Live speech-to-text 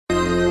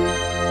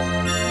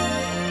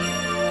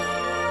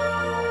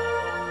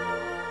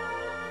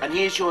And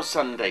here's your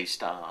Sunday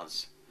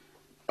stars.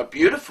 A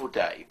beautiful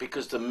day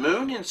because the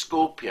moon in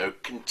Scorpio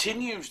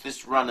continues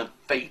this run of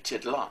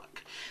fated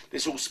luck,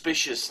 this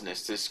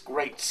auspiciousness, this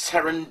great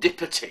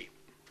serendipity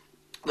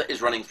that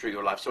is running through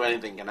your life. So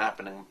anything can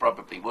happen and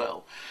probably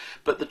will.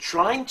 But the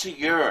trine to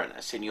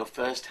Uranus in your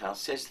first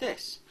house says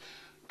this: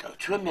 go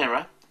to a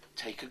mirror,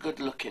 take a good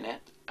look in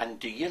it, and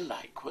do you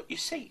like what you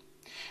see?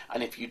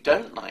 And if you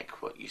don't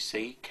like what you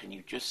see, can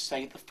you just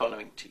say the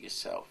following to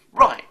yourself?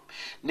 Right,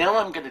 now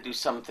I'm going to do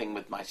something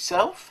with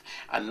myself,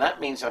 and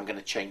that means I'm going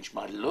to change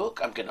my look,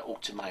 I'm going to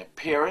alter my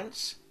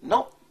appearance,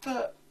 not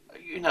for,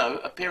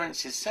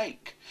 appearance's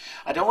sake.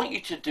 I don't want you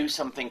to do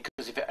something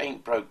because if it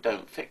ain't broke,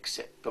 don't fix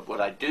it. But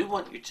what I do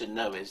want you to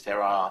know is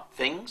there are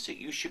things that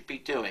you should be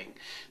doing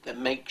that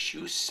makes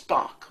you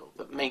sparkle,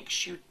 that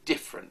makes you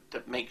different,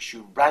 that makes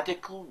you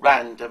radical,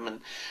 random,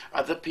 and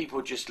other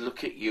people just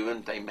look at you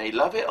and they may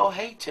love it or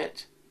hate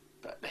it,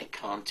 but they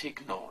can't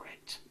ignore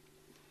it.